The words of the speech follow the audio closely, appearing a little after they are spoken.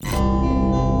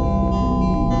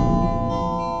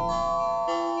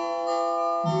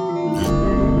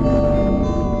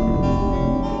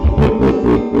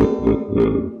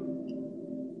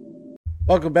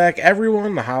Welcome back,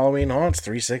 everyone, to Halloween Haunts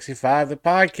 365, the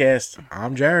podcast.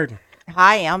 I'm Jared.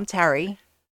 Hi, I'm Terry.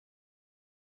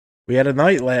 We had a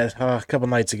night a couple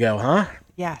nights ago, huh?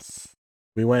 Yes.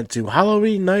 We went to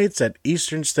Halloween Nights at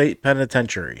Eastern State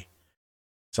Penitentiary.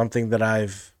 Something that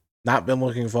I've not been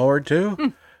looking forward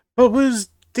to, but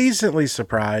was decently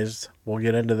surprised. We'll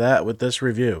get into that with this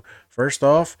review. First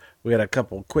off, we got a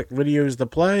couple quick videos to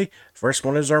play. First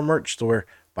one is our merch store.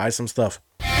 Buy some stuff.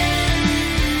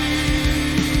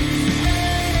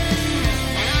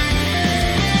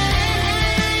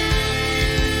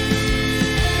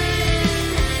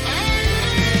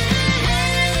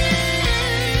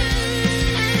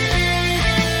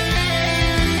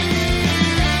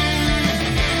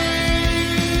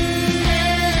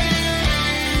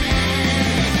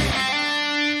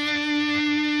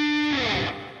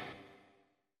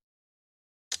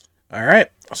 All right,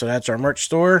 so that's our merch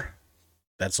store.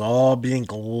 That's all being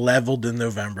leveled in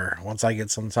November. Once I get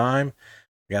some time,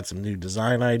 I got some new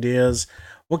design ideas.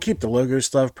 We'll keep the logo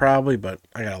stuff probably, but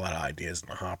I got a lot of ideas in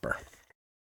the hopper.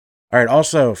 All right,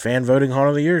 also, fan voting haunt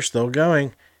of the year still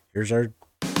going. Here's our...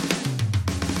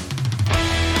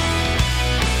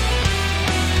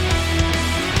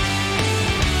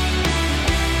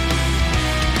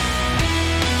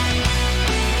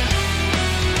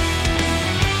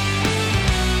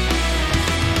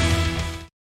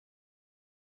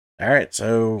 All right,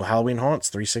 so Halloween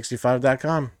Haunts,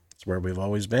 365.com. It's where we've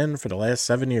always been for the last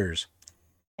 7 years.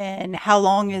 And how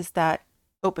long is that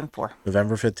open for?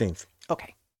 November 15th.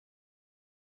 Okay.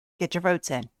 Get your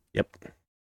votes in. Yep.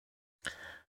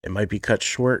 It might be cut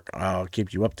short. I'll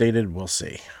keep you updated. We'll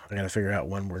see. I got to figure out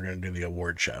when we're going to do the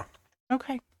award show.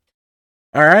 Okay.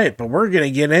 All right, but we're going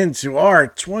to get into our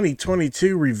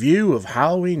 2022 review of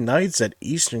Halloween Nights at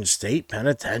Eastern State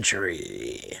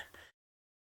Penitentiary.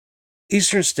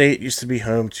 Eastern State used to be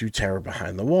home to Terror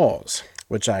Behind the Walls,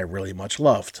 which I really much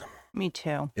loved. Me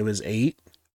too. It was 8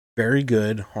 very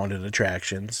good haunted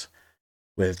attractions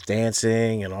with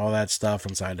dancing and all that stuff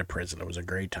inside the prison. It was a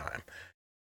great time.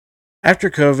 After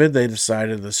COVID, they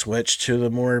decided to switch to the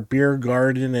more beer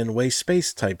garden and waste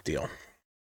space type deal.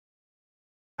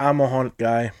 I'm a haunt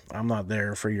guy. I'm not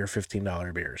there for your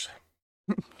 $15 beers.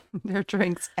 Their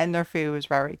drinks and their food was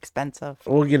very expensive.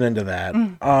 We'll get into that.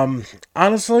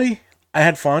 Honestly, I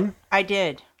had fun. I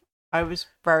did. I was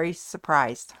very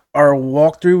surprised. Our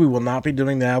walkthrough, we will not be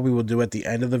doing that. We will do at the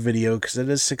end of the video because it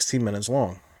is 16 minutes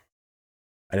long.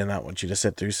 I did not want you to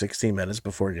sit through 16 minutes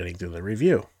before getting through the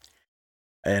review.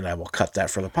 And I will cut that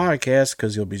for the podcast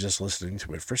because you'll be just listening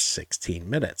to it for 16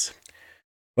 minutes.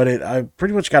 But I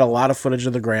pretty much got a lot of footage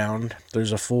of the ground.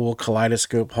 There's a full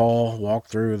kaleidoscope hall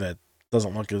walkthrough that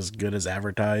doesn't look as good as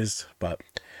advertised, but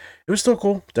it was still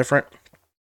cool, different.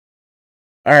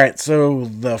 All right, so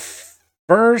the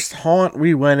first haunt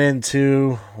we went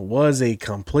into was a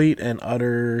complete and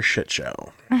utter shit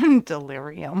show.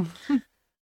 Delirium.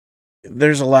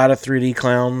 There's a lot of 3D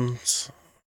clowns,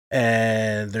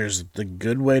 and there's the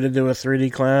good way to do a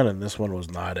 3D clown, and this one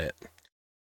was not it.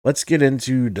 Let's get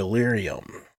into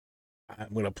Delirium.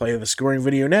 I'm going to play the scoring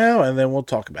video now, and then we'll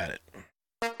talk about it.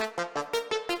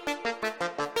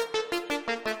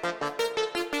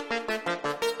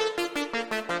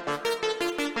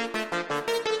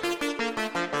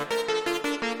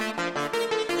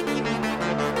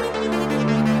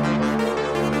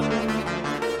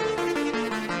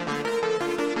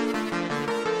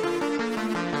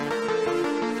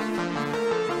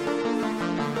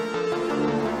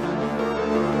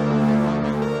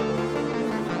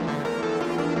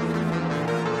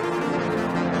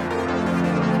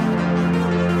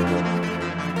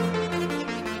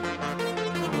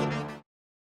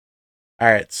 All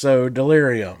right, so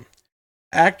Delirium.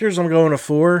 Actors, I'm going to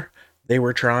 4. They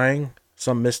were trying.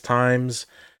 Some missed times.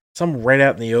 Some right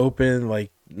out in the open,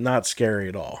 like not scary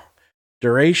at all.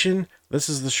 Duration, this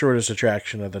is the shortest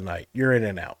attraction of the night. You're in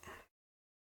and out.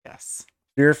 Yes.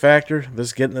 Fear factor, this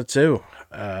is getting a 2.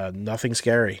 Nothing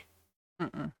scary.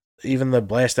 Even the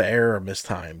blast of air are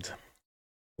mistimed.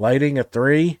 Lighting, a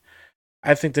 3.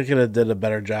 I think they could have did a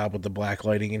better job with the black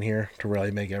lighting in here to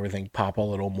really make everything pop a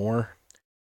little more.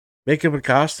 Makeup and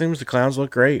costumes, the clowns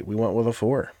look great. We went with a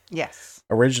 4. Yes.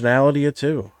 Originality, a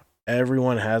 2.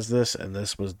 Everyone has this, and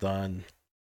this was done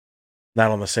not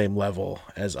on the same level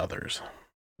as others.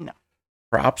 No.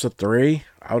 Props, a 3.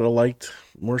 I would have liked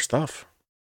more stuff.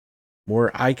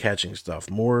 More eye-catching stuff.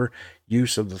 More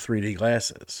use of the 3D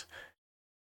glasses.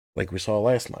 Like we saw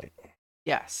last night.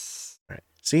 Yes. Right.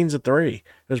 Scene's a 3. It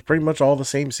was pretty much all the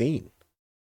same scene.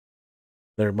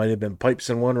 There might have been pipes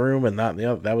in one room and not in the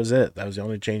other. That was it. That was the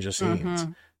only change of scenes.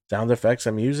 Sound effects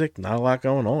and music, not a lot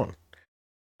going on.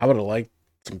 I would have liked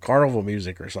some carnival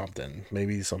music or something.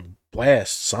 Maybe some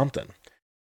blast, something.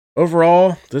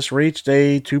 Overall, this reached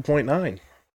a 2.9.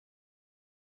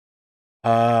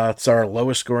 It's our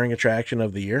lowest scoring attraction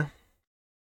of the year.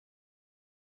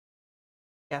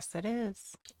 Yes, it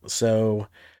is. So,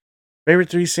 favorite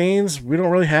three scenes, we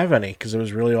don't really have any because it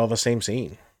was really all the same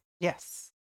scene.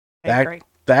 Yes, I The, agree.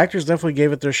 the actors definitely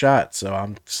gave it their shot, so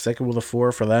I'm sticking with a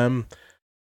 4 for them.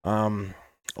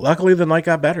 Luckily, the night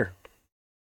got better.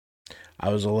 I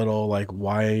was a little like,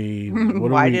 why?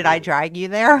 What are Why did I drag you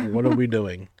there? What are we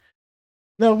doing?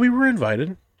 No, we were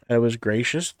invited. It was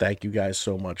gracious. Thank you guys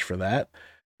so much for that.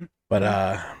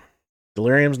 But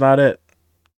Delirium's not it.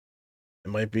 It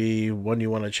might be one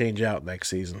you want to change out next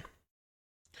season.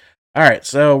 All right,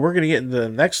 so we're gonna get into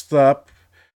next up.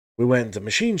 We went into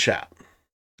Machine Shop,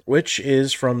 which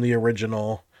is from the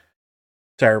original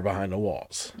Terror Behind the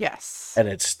Walls, Yes. and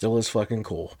it still is fucking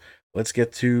cool. Let's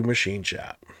get to Machine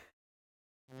Shop.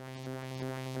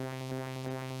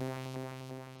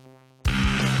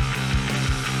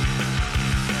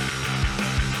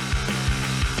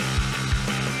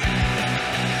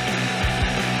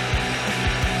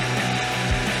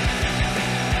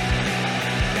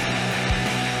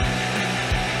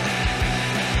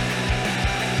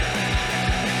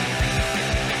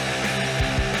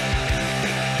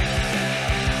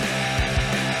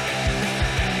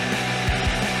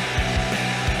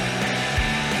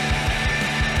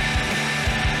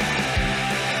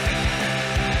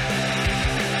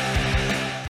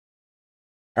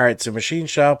 All right, so Machine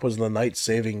Shop was the night's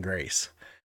saving grace.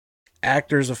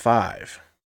 Actors of 5.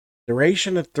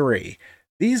 Duration of 3.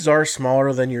 These are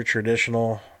smaller than your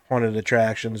traditional haunted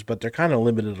attractions, but they're kind of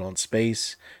limited on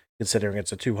space, considering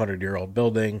it's a 200-year-old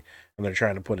building, and they're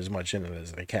trying to put as much in it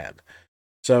as they can.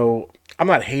 So, I'm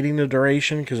not hating the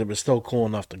duration, because it was still cool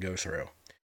enough to go through.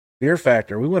 Fear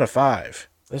factor, we went a 5.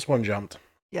 This one jumped.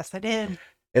 Yes, I did.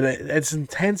 And it's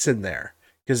intense in there,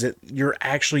 because you're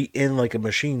actually in like a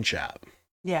machine shop.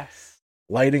 Yes.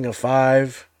 Lighting a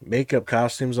 5, makeup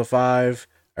costumes a 5,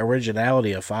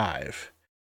 originality a 5,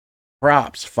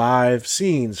 props 5,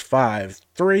 scenes 5,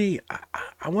 3.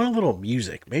 I want a little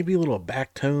music, maybe a little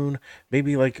back tone,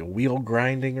 maybe like a wheel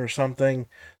grinding or something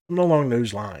along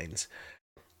those lines.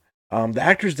 The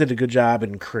actors did a good job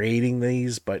in creating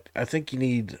these, but I think you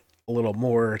need a little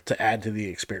more to add to the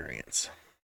experience.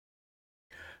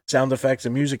 Sound effects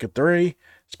and music a 3,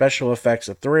 special effects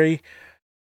a 3.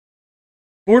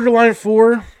 Borderline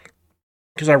 4,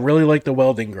 because I really like the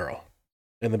welding girl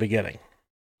in the beginning.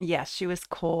 Yes, she was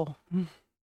cool.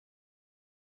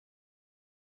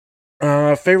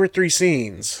 Favorite 3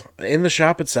 scenes. In the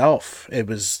shop itself, it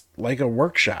was like a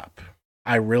workshop.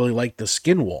 I really liked the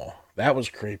skin wall. That was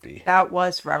creepy. That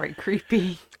was very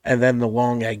creepy. And then the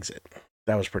long exit.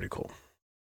 That was pretty cool.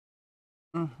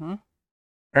 Mm-hmm.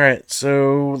 All right,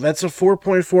 so that's a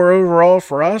 4.4 overall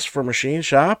for us for Machine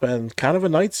Shop and kind of a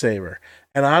night saver.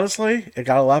 And honestly, it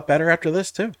got a lot better after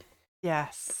this too.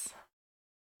 Yes.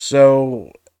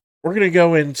 So we're going to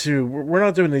go into, we're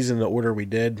not doing these in the order we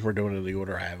did. We're doing it in the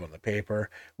order I have on the paper.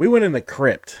 We went in the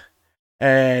crypt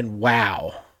and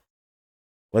wow.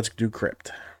 Let's do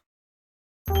crypt.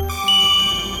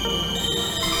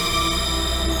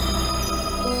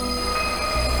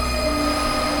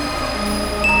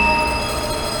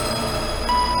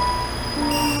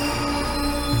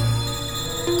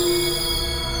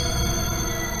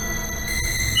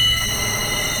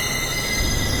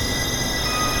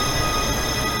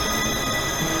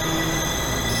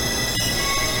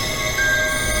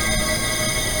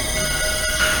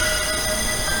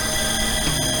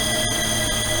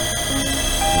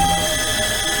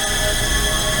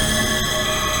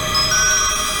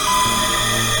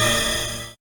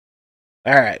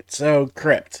 All right, so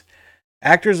crypt.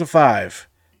 Actors of 5,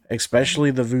 especially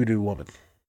the voodoo woman.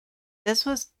 This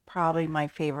was probably my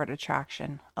favorite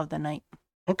attraction of the night.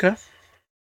 Okay.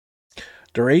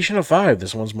 Duration of 5.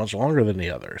 This one's much longer than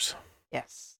the others.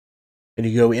 Yes. And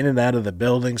you go in and out of the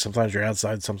building. Sometimes you're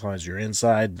outside, sometimes you're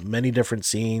inside. Many different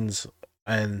scenes.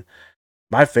 And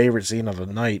my favorite scene of the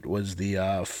night was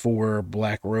the 4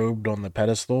 black robed on the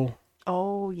pedestal.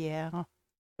 Oh, yeah.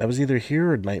 That was either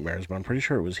here or Nightmares, but I'm pretty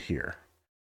sure it was here.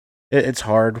 It's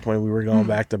hard when we were going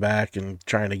back to back and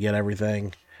trying to get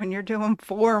everything. When you're doing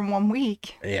 4 in 1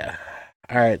 week. Yeah.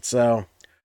 All right, so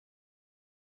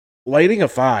lighting a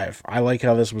 5. I like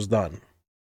how this was done.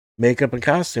 Makeup and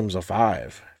costumes a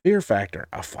 5. Fear factor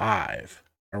a 5.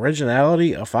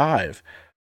 Originality a 5.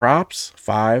 Props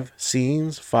 5.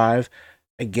 Scenes 5.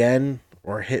 Again,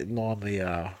 we're hitting on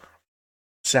the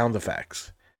sound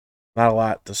effects. Not a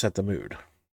lot to set the mood.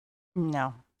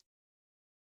 No.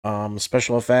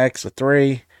 Special effects a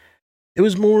 3. It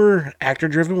was more actor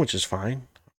driven, which is fine,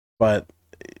 but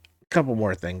a couple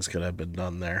more things could have been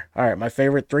done there. All right, my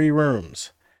favorite 3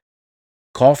 rooms: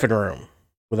 coffin room,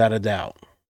 without a doubt,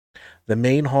 the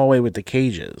main hallway with the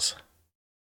cages,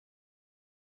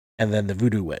 and then the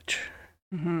voodoo witch.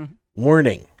 Mm-hmm.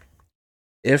 Warning: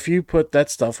 if you put that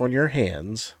stuff on your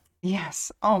hands,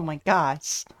 Yes. Oh my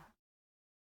gosh.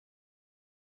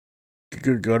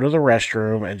 go to the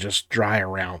restroom and just dry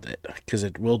around it because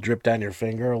it will drip down your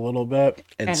finger a little bit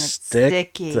and And it's stick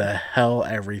sticky. to hell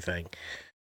everything.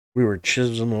 We were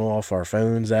chiseling off our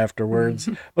phones afterwards,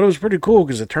 Mhm. but it was pretty cool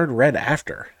because it turned red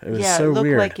after. It was Yeah, it so looked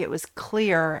weird. like it was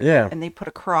clear. Yeah. And they put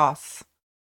a cross.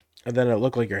 And then it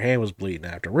looked like your hand was bleeding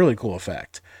after. Really cool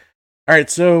effect. All right,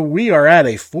 so we are at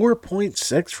a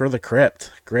 4.6 for the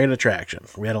crypt. Great attraction.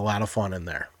 We had a lot of fun in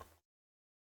there.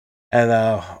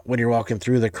 And when you're walking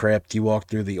through the crypt, you walk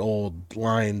through the old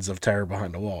lines of Terror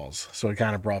Behind the Walls. So it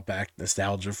kind of brought back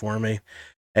nostalgia for me.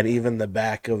 And even the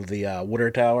back of the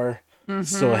water tower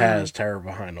still has Terror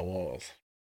Behind the Walls.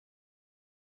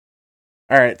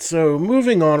 All right, so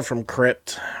moving on from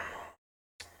crypt,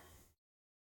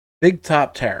 Big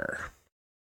Top Terror.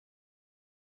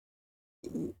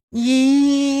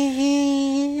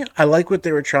 Yeah, I like what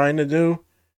they were trying to do,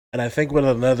 and I think with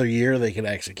another year they can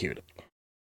execute it.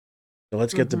 So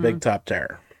let's get the Big Top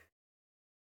Terror.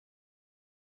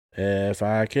 If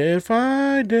I can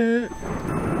find it.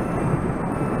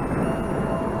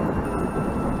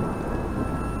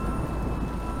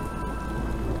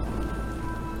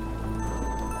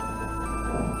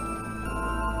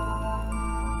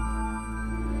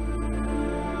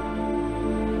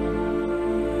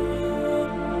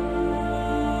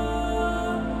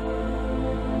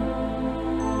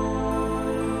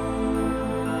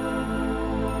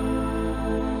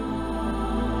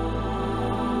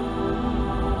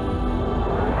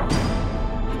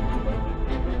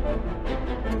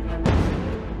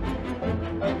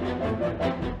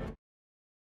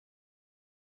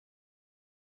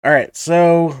 All right,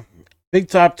 so Big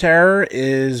Top Terror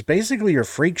is basically your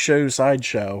freak show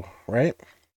sideshow, right?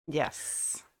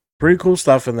 Yes. Pretty cool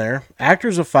stuff in there.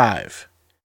 Actors of 5.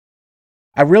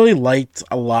 I really liked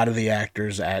a lot of the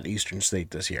actors at Eastern State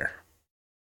this year.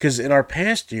 Because in our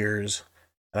past years,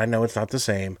 and I know it's not the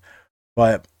same,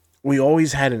 but we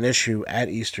always had an issue at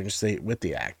Eastern State with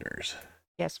the actors.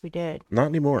 Yes, we did. Not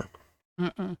anymore.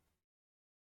 Mm-mm.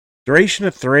 Duration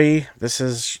of 3. This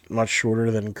is much shorter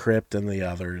than Crypt and the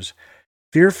others.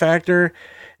 Fear factor,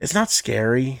 it's not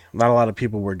scary. Not a lot of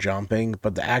people were jumping,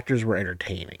 but the actors were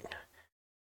entertaining.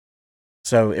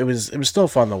 So it was still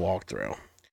fun to walk through.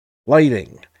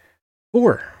 Lighting,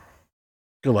 4.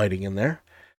 Good lighting in there.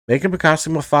 Makeup and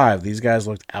costume of 5. These guys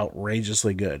looked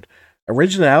outrageously good.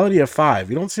 Originality of 5.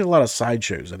 You don't see a lot of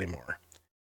sideshows anymore.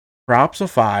 Props of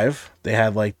 5. They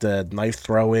had like the knife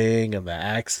throwing and the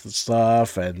axe and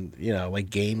stuff, and like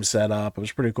game setup. It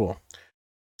was pretty cool.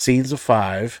 Scenes of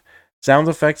 5. Sound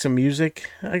effects and music,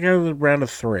 I got it around a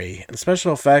 3. And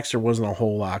special effects, there wasn't a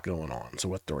whole lot going on,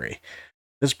 so a 3.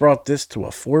 This brought this to a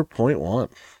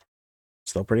 4.1.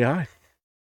 Still pretty high.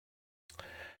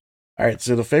 All right,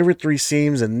 so the favorite 3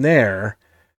 scenes in there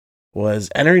was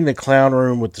entering the clown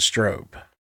room with the strobe.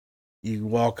 You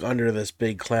walk under this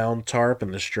big clown tarp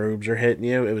and the strobes are hitting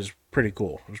you. It was pretty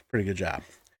cool. It was a pretty good job.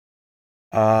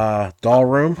 Doll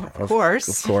room, Of course.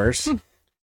 Of course. And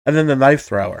then the knife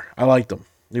thrower. I liked him.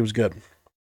 He was good.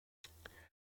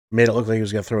 Made it look like he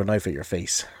was going to throw a knife at your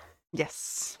face.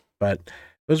 Yes. But it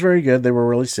was very good. They were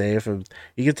really safe. And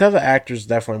you could tell the actors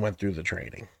definitely went through the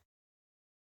training.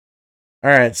 All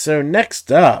right, so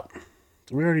next up,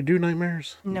 did we already do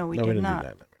Nightmares? No, we didn't not. do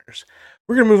Nightmares.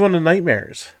 We're going to move on to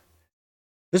Nightmares.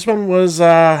 This one was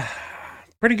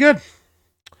pretty good.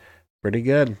 Pretty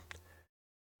good.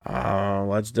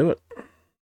 Let's do it.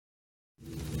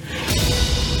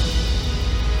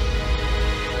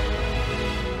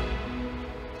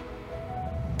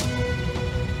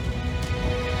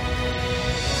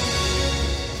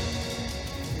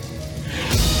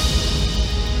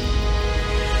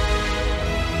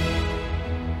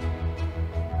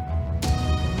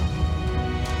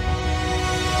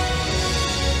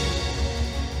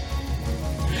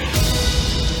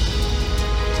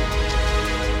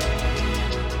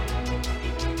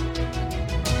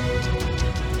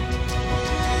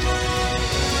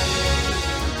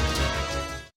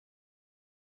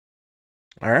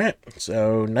 All right,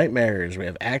 so Nightmares. We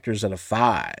have actors at a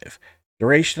 5.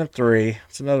 Duration of 3.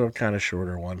 It's another kind of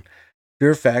shorter one.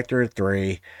 Fear factor at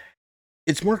 3.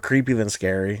 It's more creepy than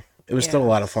scary. It was still a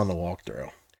lot of fun to walk through.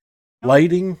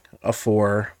 Lighting, a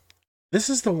 4. This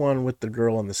is the one with the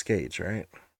girl on the skates, right?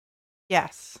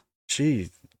 Yes. She's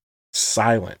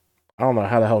silent. I don't know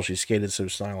how the hell she skated so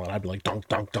silent. I'd be like, dunk,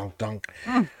 dunk, dunk, dunk.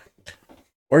 Mm.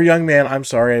 Or young man, I'm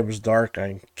sorry, it was dark.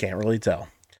 I can't really tell.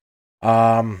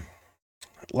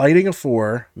 Lighting a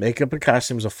 4, makeup and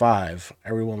costumes a 5.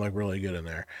 Everyone looked really good in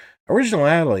there.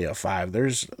 Originality a 5.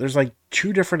 There's like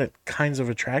 2 different kinds of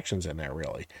attractions in there,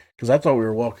 really. Because I thought we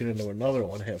were walking into another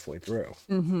one halfway through.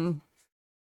 Mm-hmm.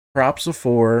 Props a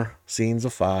 4, scenes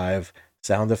a 5,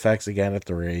 sound effects again a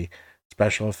 3,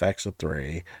 special effects a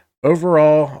 3.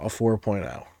 Overall, a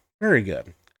 4.0. Very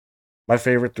good. My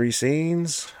favorite 3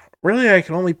 scenes, really, I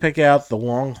can only pick out the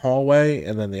long hallway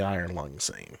and then the iron lung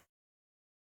scene.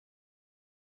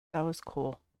 That was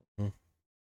cool.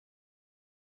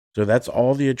 So that's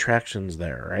all the attractions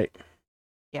there, right?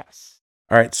 Yes.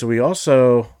 All right, so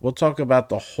we'll talk about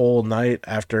the whole night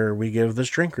after we give this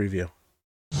drink review.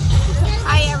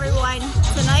 Hi everyone.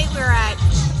 Tonight we're at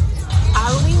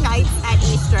Halloween Nights at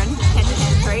Eastern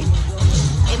Penitentiary.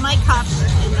 In my cup,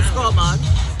 in the skull mug,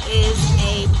 is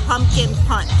a pumpkin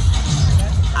punch.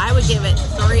 I would give it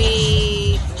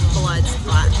 3 blood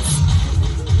spots.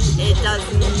 It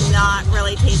does not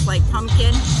really taste like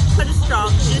pumpkin, but it's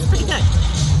strong and it's pretty good.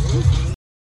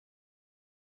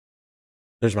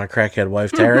 There's my crackhead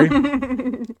wife, Terry,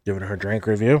 giving her drink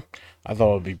review. I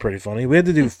thought it would be pretty funny. We had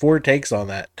to do 4 takes on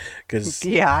that because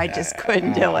Yeah, I just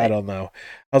couldn't do it. I don't know.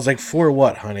 I was like, 4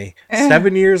 what, honey?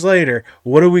 7 years later,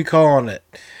 what are we calling it?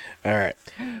 All right.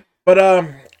 But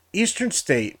Eastern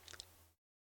State,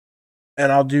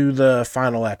 and I'll do the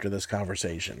final after this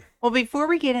conversation. Well, before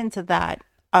we get into that,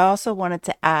 I also wanted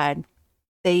to add,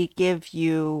 they give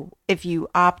you, if you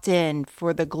opt in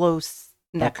for the glow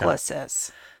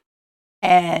necklaces,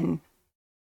 and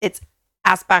it's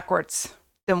ass backwards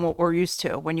than what we're used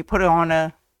to. When you put it on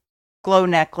a glow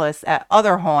necklace at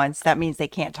other haunts, that means they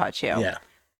can't touch you. Yeah.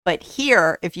 But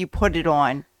here, if you put it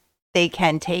on, they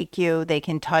can take you, they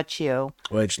can touch you.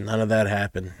 Which none of that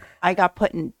happened. I got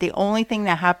put in, the only thing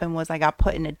that happened was I got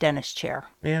put in a dentist chair.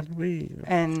 Yeah,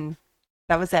 and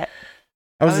that was it.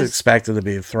 I was expected to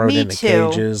be thrown into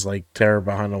cages, like terror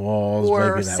behind the walls,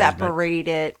 or maybe that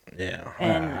separated. Yeah,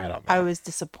 and I don't know. I was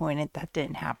disappointed that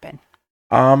didn't happen.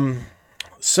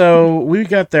 So we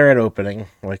got there at opening,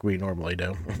 like we normally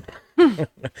do.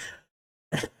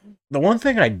 The one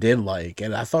thing I did like,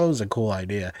 and I thought it was a cool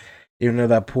idea, even though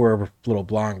that poor little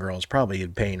blonde girl is probably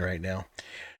in pain right now,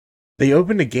 they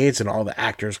open the gates and all the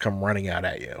actors come running out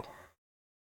at you.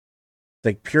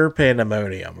 Like pure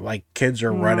pandemonium. Like kids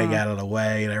are running out of the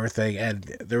way and everything. And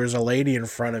there was a lady in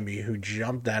front of me who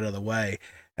jumped out of the way,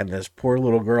 and this poor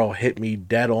little girl hit me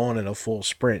dead on in a full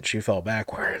sprint. She fell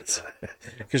backwards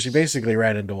because she basically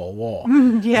ran into a wall.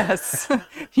 Yes,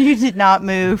 you did not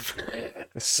move.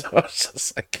 So it's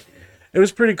just like, it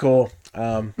was pretty cool.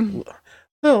 A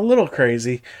little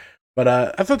crazy, but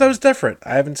I thought that was different.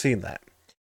 I haven't seen that.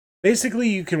 Basically,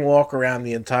 you can walk around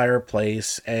the entire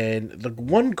place, and the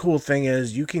one cool thing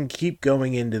is you can keep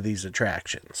going into these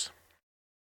attractions.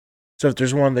 So if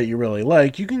there's one that you really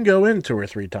like, you can go in 2 or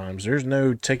 3 times. There's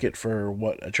no ticket for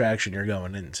what attraction you're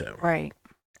going into. Right.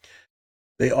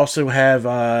 They also have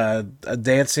a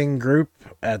dancing group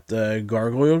at the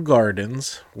Gargoyle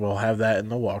Gardens. We'll have that in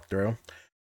the walkthrough.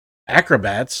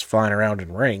 Acrobats flying around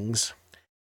in rings.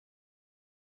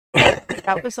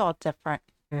 That was all different.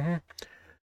 Mm-hmm.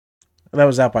 That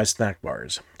was out by snack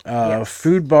bars. Yes.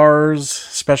 Food bars,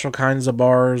 special kinds of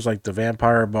bars like the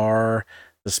Vampire Bar,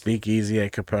 the Speakeasy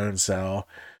at Capone Cell.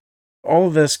 All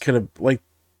of this could have, like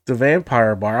the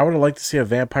Vampire Bar, I would have liked to see a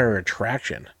vampire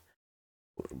attraction.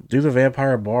 Do the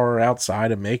Vampire Bar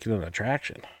outside and make it an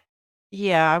attraction.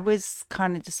 Yeah, I was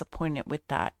kind of disappointed with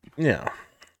that. Yeah.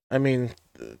 I mean,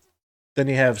 then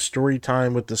you have story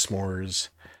time with the s'mores.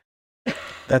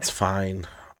 That's fine.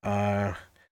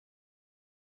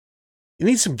 You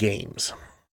need some games.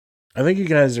 I think you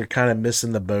guys are kind of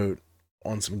missing the boat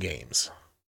on some games.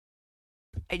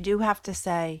 I do have to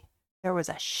say, there was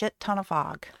a shit ton of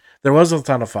fog. There was a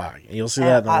ton of fog. You'll see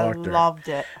that in the walkthrough. I loved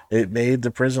it. It made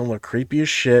the prison look creepy as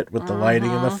shit with the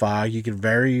lighting and the fog. You can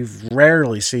very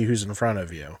rarely see who's in front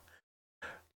of you.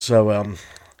 So,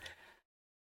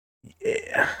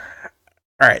 yeah.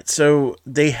 All right. So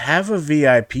they have a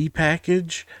VIP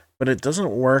package, but it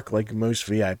doesn't work like most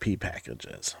VIP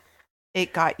packages.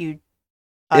 It got you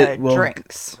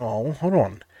drinks. Oh, hold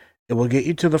on. It will get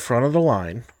you to the front of the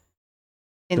line.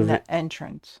 In the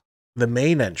entrance. The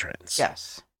main entrance.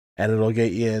 Yes. And it'll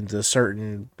get you into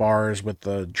certain bars with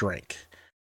the drink.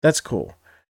 That's cool.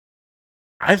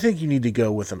 I think you need to go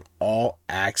with an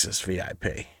all-access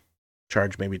VIP.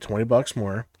 Charge maybe $20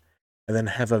 more, and then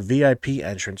have a VIP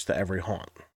entrance to every haunt.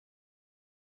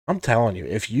 I'm telling you,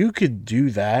 if you could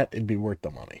do that, it'd be worth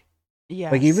the money.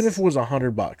 Yes. Like, even if it was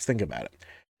 $100, think about it.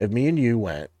 If me and you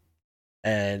went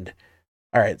and,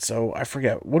 all right, so I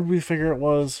forget, what did we figure it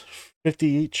was? 50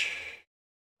 each?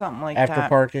 Something like after that.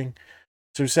 parking.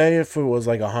 So say if it was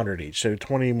like 100 each, so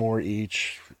 20 more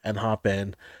each and hop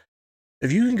in.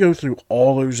 If you can go through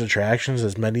all those attractions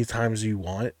as many times as you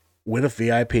want with a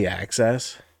VIP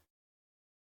access,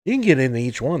 you can get in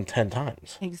each one 10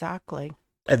 times. Exactly.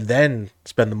 And then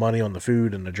spend the money on the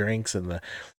food and the drinks. And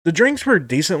the drinks were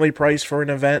decently priced for an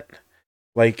event.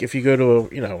 Like if you go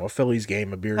to a Phillies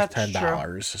game, a beer is $10.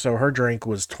 True. So her drink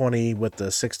was $20 with the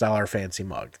 $6 fancy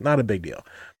mug. Not a big deal.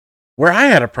 Where I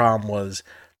had a problem was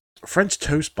French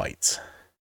toast bites.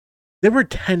 They were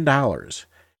 $10.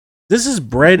 This is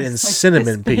bread and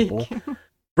cinnamon, people.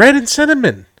 Bread and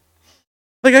cinnamon.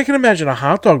 Like, I can imagine a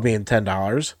hot dog being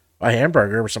 $10, a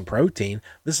hamburger with some protein.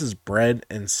 This is bread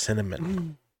and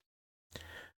cinnamon.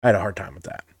 I had a hard time with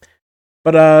that.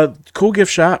 But cool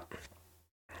gift shop.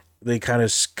 They kind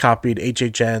of copied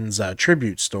HHN's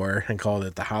tribute store and called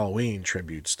it the Halloween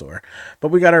tribute store. But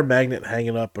we got our magnet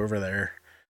hanging up over there.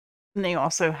 And they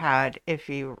also had,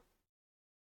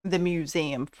 the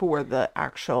museum for the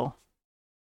actual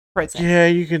prison. Yeah,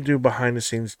 you can do behind the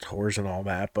scenes tours and all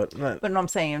that, but I'm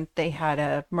saying they had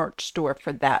a merch store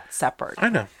for that separate. I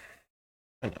know.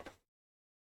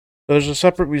 There's a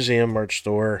separate museum merch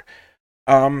store.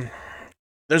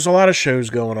 There's a lot of shows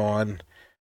going on.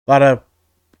 A lot of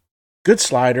good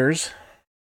sliders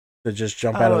that just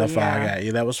jump out of the fog at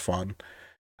you. That was fun.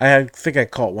 I think I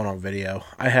caught one on video.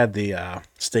 I had the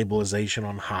stabilization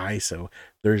on high, so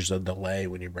there's a delay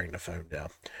when you bring the phone down.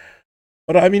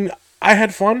 But I mean, I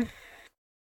had fun.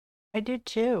 I did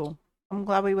too. I'm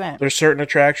glad we went. There's certain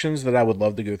attractions that I would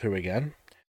love to go through again.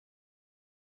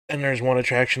 And there's one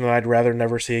attraction that I'd rather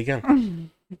never see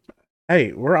again.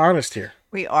 Hey, we're honest here.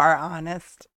 We are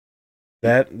honest.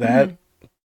 That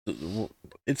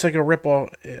it's like a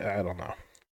ripoff. I don't know.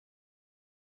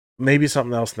 Maybe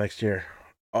something else next year.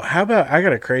 Oh, how about, I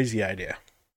got a crazy idea.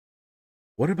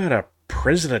 What about a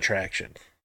prison attraction?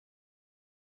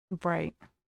 Right.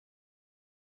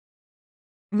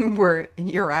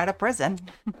 You're out of prison.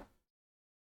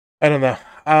 I don't know.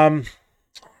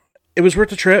 It was worth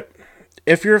the trip.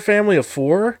 If you're a family of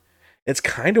 4, it's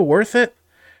kind of worth it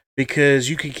because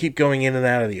you can keep going in and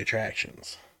out of the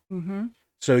attractions. Mm-hmm.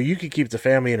 So you can keep the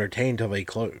family entertained till they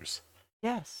close.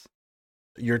 Yes.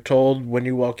 You're told when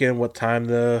you walk in what time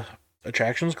the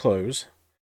attractions close,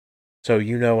 so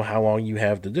you know how long you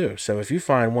have to do. So if you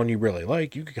find one you really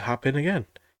like, you can hop in again.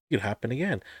 You can hop in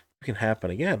again. You can happen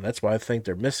again. That's why I think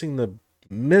they're missing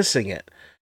it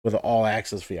with an all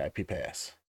access VIP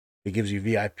pass. It gives you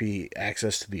VIP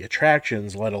access to the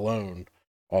attractions, let alone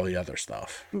all the other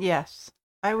stuff. Yes,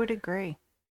 I would agree.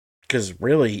 Because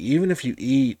really, even if you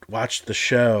eat, watch the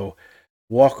show,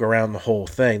 walk around the whole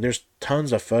thing, there's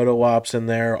tons of photo ops in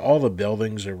there. All the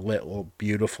buildings are lit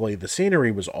beautifully. The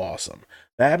scenery was awesome.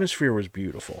 The atmosphere was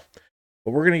beautiful.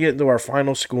 But we're going to get into our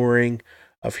final scoring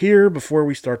of here before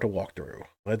we start to walk through.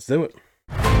 Let's do it.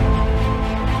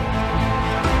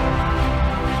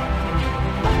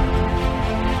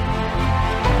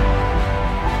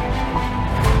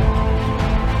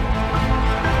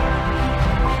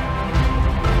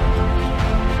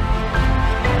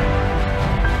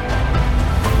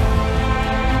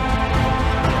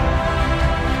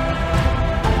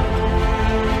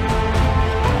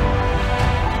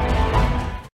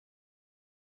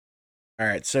 All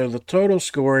right, so the total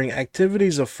scoring,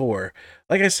 activities of 4.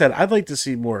 Like I said, I'd like to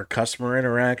see more customer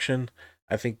interaction.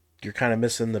 I think you're kind of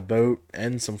missing the boat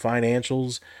and some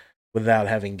financials without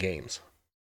having games.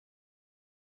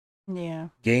 Yeah.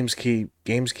 Games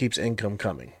keeps income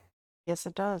coming. Yes,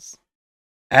 it does.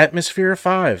 Atmosphere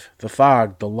 5. The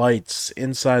fog, the lights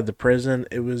inside the prison.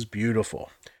 It was beautiful.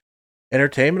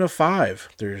 Entertainment of 5.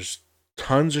 There's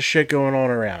tons of shit going on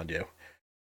around you.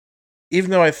 Even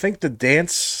though I think the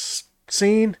dance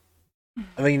scene,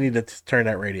 I think you need to turn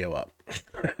that radio up.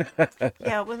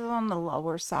 Yeah, it was on the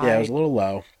lower side. Yeah, it was a little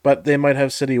low, but they might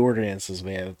have city ordinances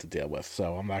they had to deal with,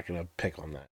 so I'm not going to pick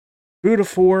on that. Food of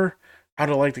 4, I'd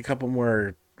have liked a couple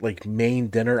more like main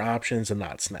dinner options and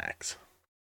not snacks.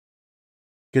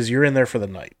 Because you're in there for the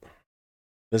night.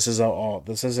 This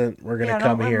isn't, we're going to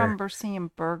come here. I don't remember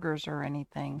seeing burgers or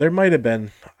anything. There might have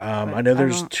been. I know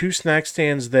there's 2 snack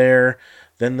stands there,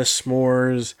 then the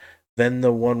s'mores, then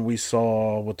the one we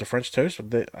saw with the French toast.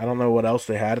 I don't know what else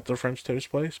they had at the French toast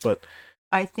place, but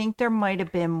I think there might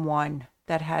have been one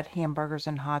that had hamburgers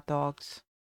and hot dogs.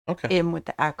 Okay. In with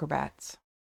the acrobats.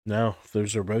 No,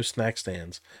 those are both snack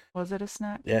stands. Was it a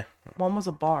snack? Yeah. One was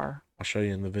a bar. I'll show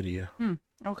you in the video.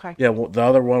 Okay. Yeah, well, the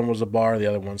other one was a bar. The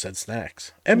other one said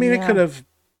snacks. I mean, It could have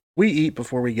We eat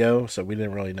before we go, so we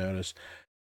didn't really notice.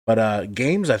 But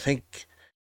games, I think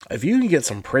if you can get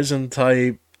some prison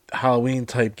type, Halloween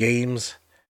type games,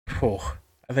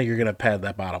 I think you're gonna pad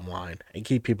that bottom line and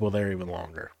keep people there even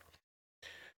longer.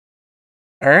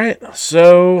 All right,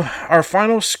 so our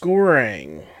final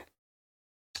scoring: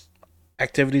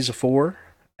 activities of 4,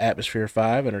 atmosphere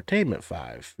 5, entertainment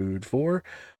 5, food 4.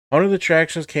 Haunted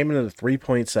attractions came in at a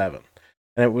 3.7,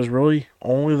 and it was really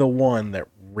only the one that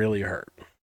really hurt.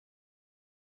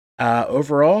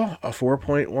 Overall, a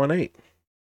 4.18.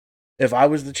 If I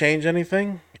was to change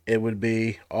anything, it would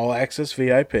be all access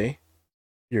VIP.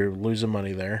 You're losing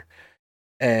money there,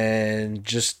 and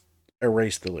just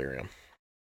erase delirium.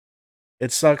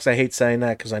 It sucks. I hate saying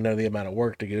that because I know the amount of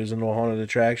work that goes into a haunted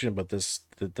attraction, but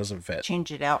it doesn't fit.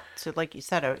 Change it out to, like you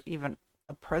said, even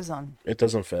a prison. It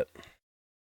doesn't fit.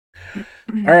 All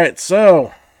right,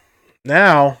 so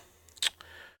now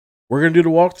we're going to do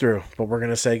the walkthrough, but we're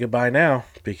going to say goodbye now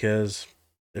because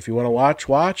if you want to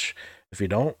watch. If you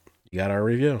don't, you got our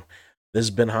review. This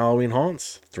has been Halloween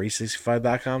Haunts,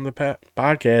 365.com, the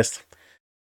podcast,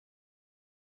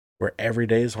 where every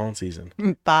day is haunt season.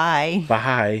 Bye.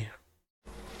 Bye.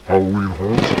 Halloween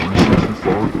Haunts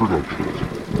 365 Productions.